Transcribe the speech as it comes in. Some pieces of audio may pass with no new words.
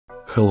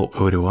Hello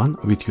everyone,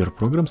 with your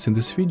programs. In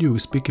this video we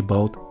speak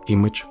about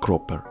image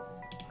cropper.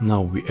 Now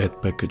we add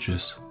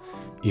packages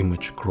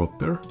image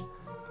cropper,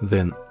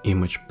 then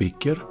image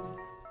picker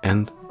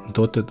and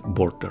dotted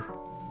border.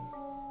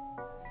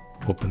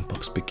 Open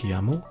PubSpec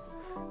YAML,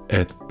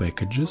 add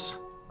packages,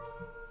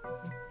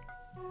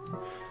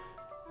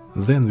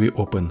 then we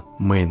open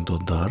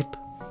main.dart,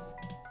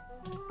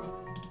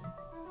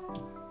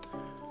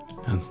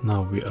 and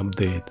now we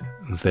update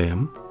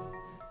them,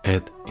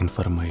 add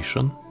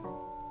information,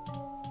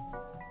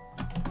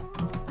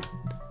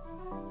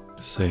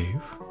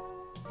 save,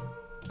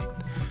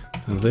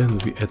 then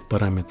we add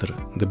parameter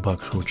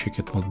debug show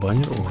checked mode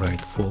banner or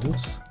write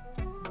false,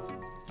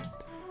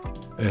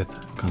 add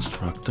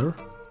constructor,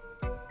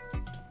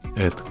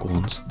 add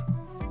const,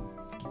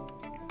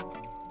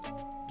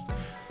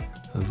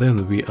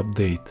 then we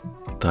update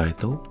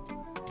title,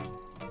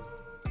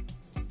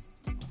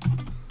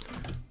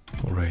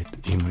 write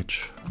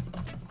image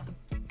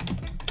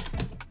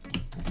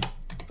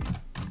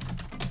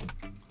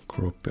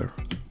cropper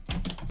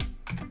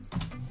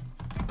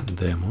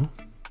demo,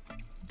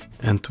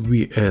 and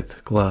we add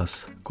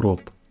class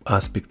crop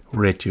aspect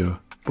ratio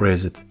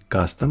preset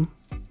custom,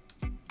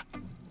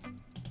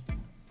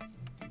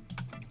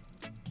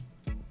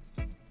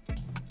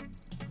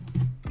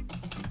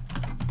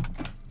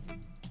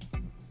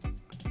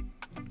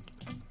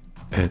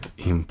 add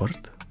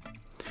import,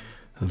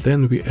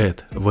 then we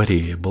add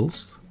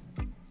variables,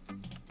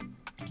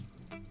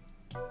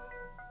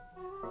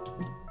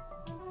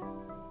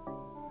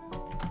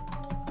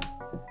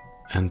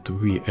 and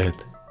we add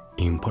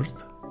import,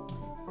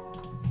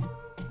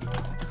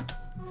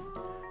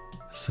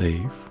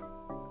 save.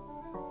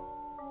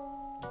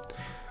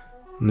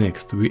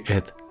 Next we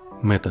add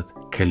method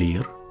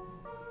clear,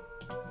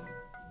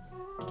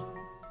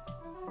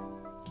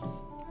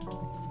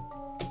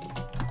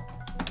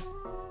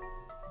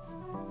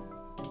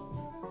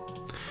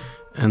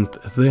 and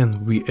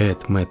then we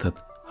add method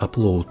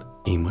upload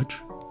image,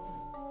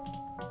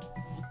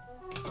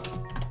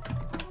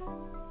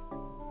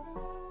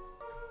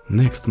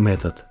 next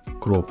method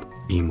crop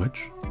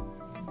image,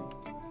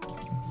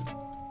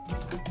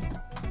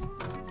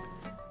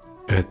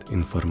 add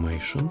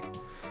information,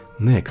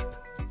 next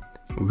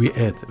we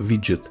add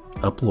widget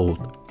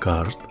upload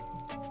card,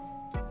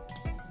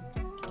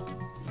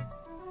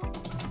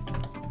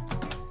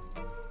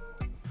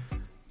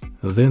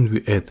 then we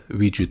add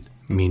widget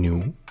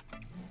menu,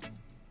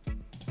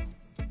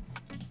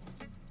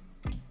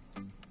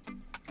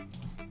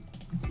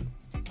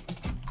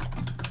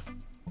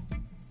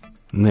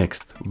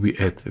 next we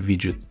add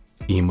widget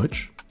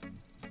image,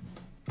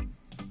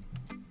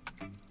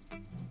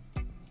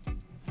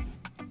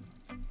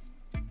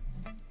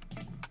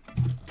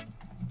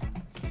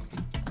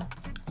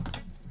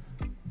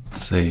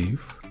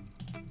 save,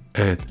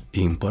 add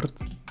import,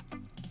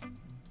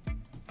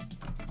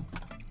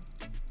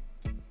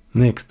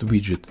 next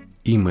widget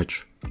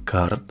image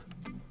card,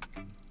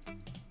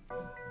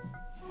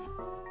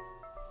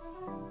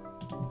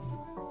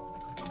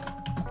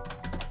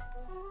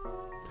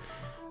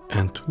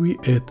 and we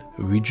add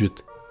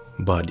widget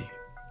body.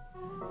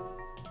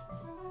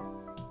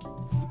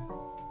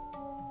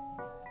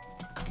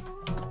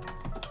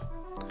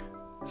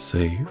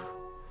 Save,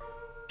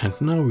 and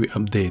now we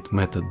update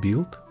method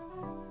build,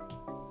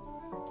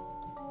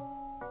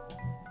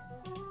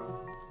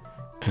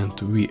 and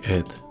we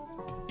add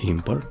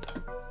import,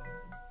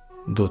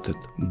 dotted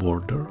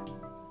border,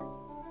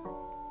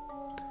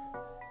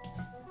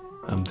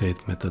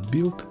 update method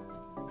build,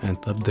 and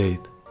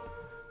update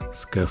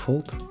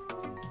scaffold,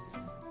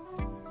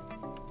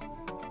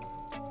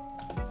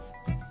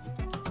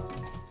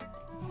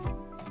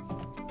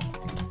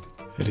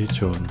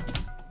 return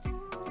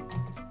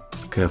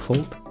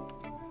scaffold,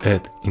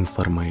 add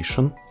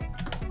information,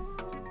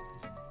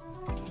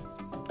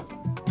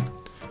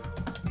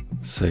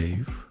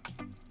 save,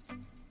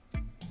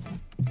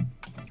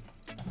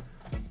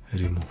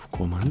 remove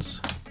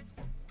comments,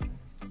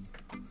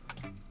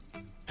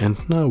 and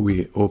now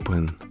we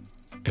open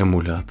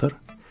emulator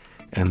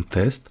and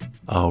test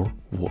our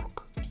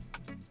work.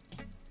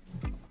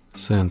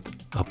 Send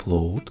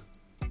upload,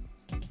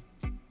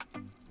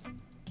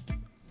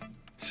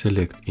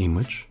 select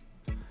image,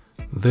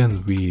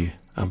 then we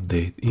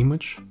update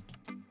image,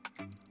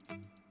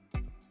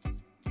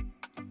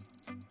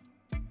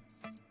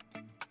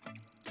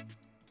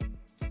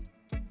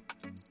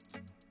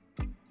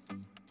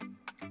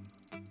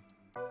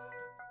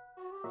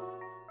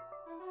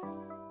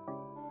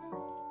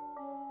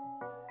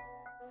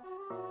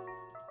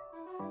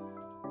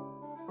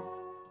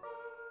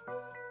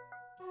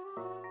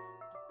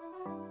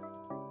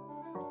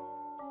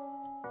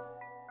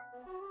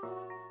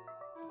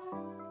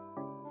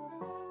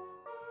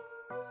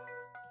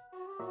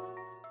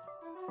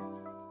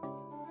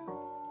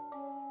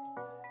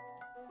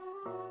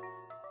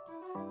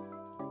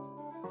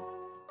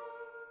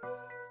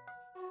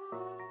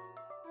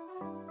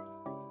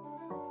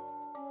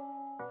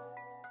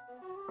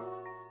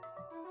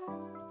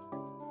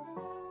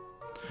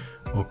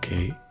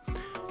 Okay,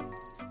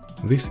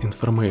 This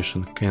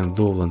information can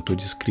download to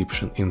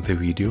description in the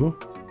video.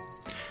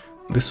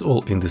 This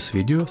all in this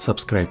video.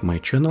 Subscribe my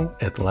channel,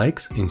 add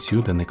likes and see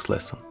you the next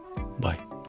lesson. Bye.